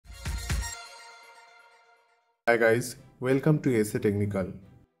Hi guys, welcome to AC Technical.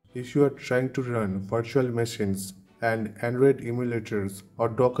 If you are trying to run virtual machines and Android emulators or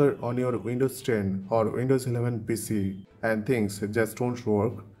Docker on your Windows 10 or Windows 11 PC and things just don't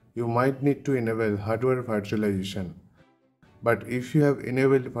work, you might need to enable hardware virtualization. But if you have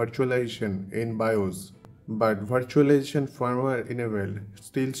enabled virtualization in BIOS, but virtualization firmware enabled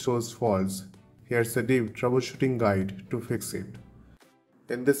still shows faults, here's a deep troubleshooting guide to fix it.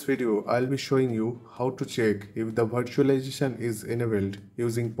 In this video, I'll be showing you how to check if the virtualization is enabled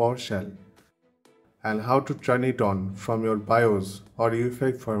using PowerShell and how to turn it on from your BIOS or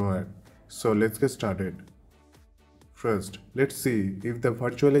UEFI firmware. So let's get started. First, let's see if the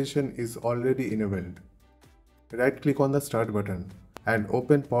virtualization is already enabled. Right-click on the Start button and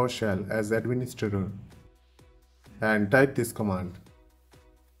open PowerShell as administrator and type this command.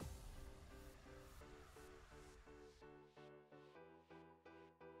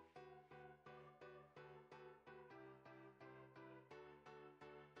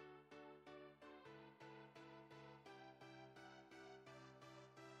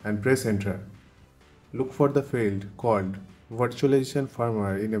 And press enter. Look for the field called Virtualization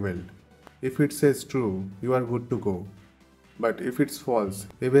Firmware Enabled. If it says true, you are good to go. But if it's false,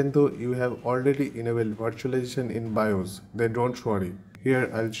 even though you have already enabled virtualization in BIOS, then don't worry.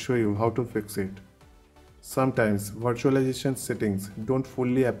 Here I'll show you how to fix it. Sometimes virtualization settings don't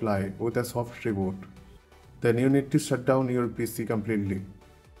fully apply with a soft reboot. Then you need to shut down your PC completely.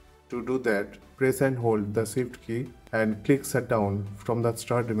 To do that, press and hold the Shift key and click Shutdown from the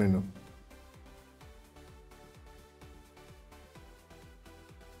Start menu.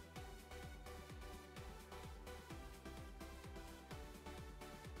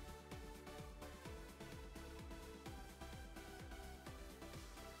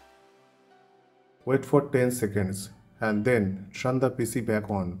 Wait for 10 seconds and then turn the PC back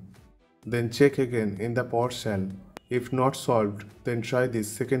on. Then check again in the PowerShell. If not solved, then try this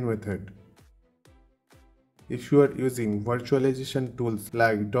second method. If you are using virtualization tools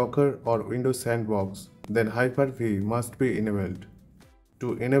like Docker or Windows Sandbox, then Hyper-V must be enabled.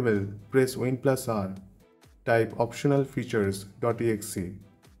 To enable, press Win+R, type optional features.exe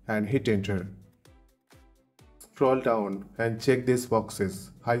and hit enter. Scroll down and check these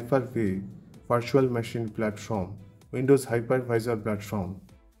boxes: Hyper-V, Virtual Machine Platform, Windows Hypervisor Platform.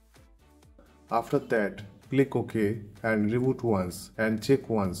 After that, click OK and reboot once and check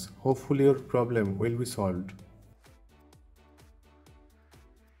once. Hopefully your problem will be solved.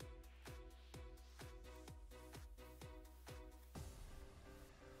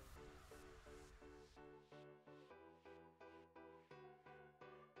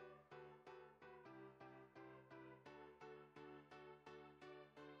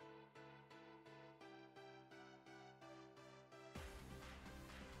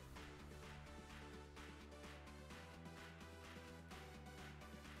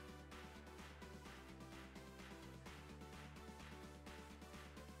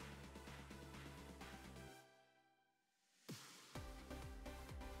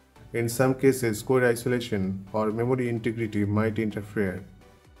 In some cases, code isolation or memory integrity might interfere.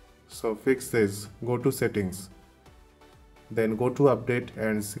 So fix this, go to Settings. Then go to Update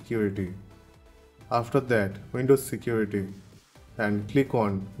and Security. After that, Windows Security and click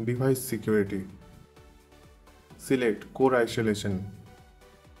on Device Security. Select Core Isolation.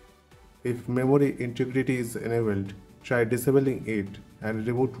 If memory integrity is enabled, try disabling it and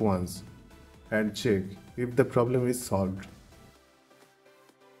reboot once and check if the problem is solved.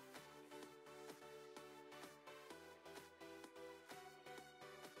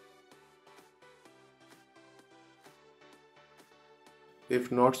 If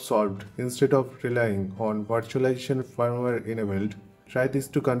not solved, instead of relying on virtualization firmware enabled, try this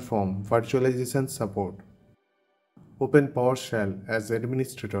to confirm virtualization support. Open PowerShell as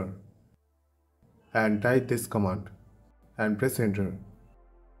administrator and type this command and press enter.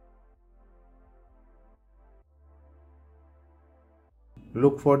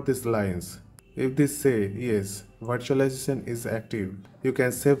 Look for these lines. If these say yes, virtualization is active, you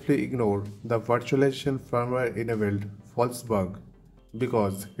can safely ignore the virtualization firmware enabled false bug,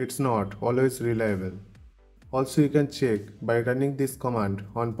 because it's not always reliable. Also, you can check by running this command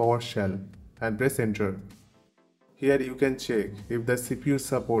on PowerShell and press enter. Here you can check if the CPU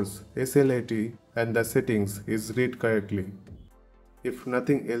supports SLAT and the settings is read correctly. If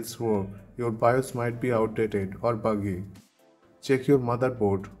nothing else works, your BIOS might be outdated or buggy. Check your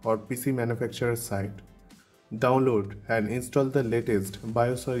motherboard or PC manufacturer's site. Download and install the latest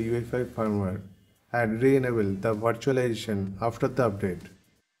BIOS or UEFI firmware and re-enable the virtualization after the update.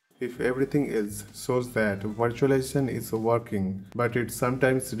 If everything else shows that virtualization is working, but it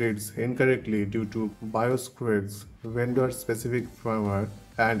sometimes reads incorrectly due to BIOS quirks, vendor-specific firmware,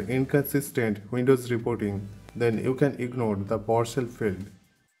 and inconsistent Windows reporting, then you can ignore the PowerShell field.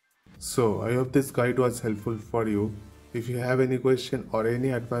 So, I hope this guide was helpful for you. If you have any question or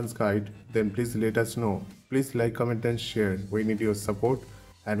any advanced guide, then please let us know. Please like, comment and share. We need your support.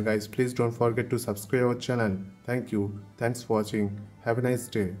 And guys, please don't forget to subscribe our channel. Thank you. Thanks for watching. Have a nice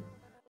day.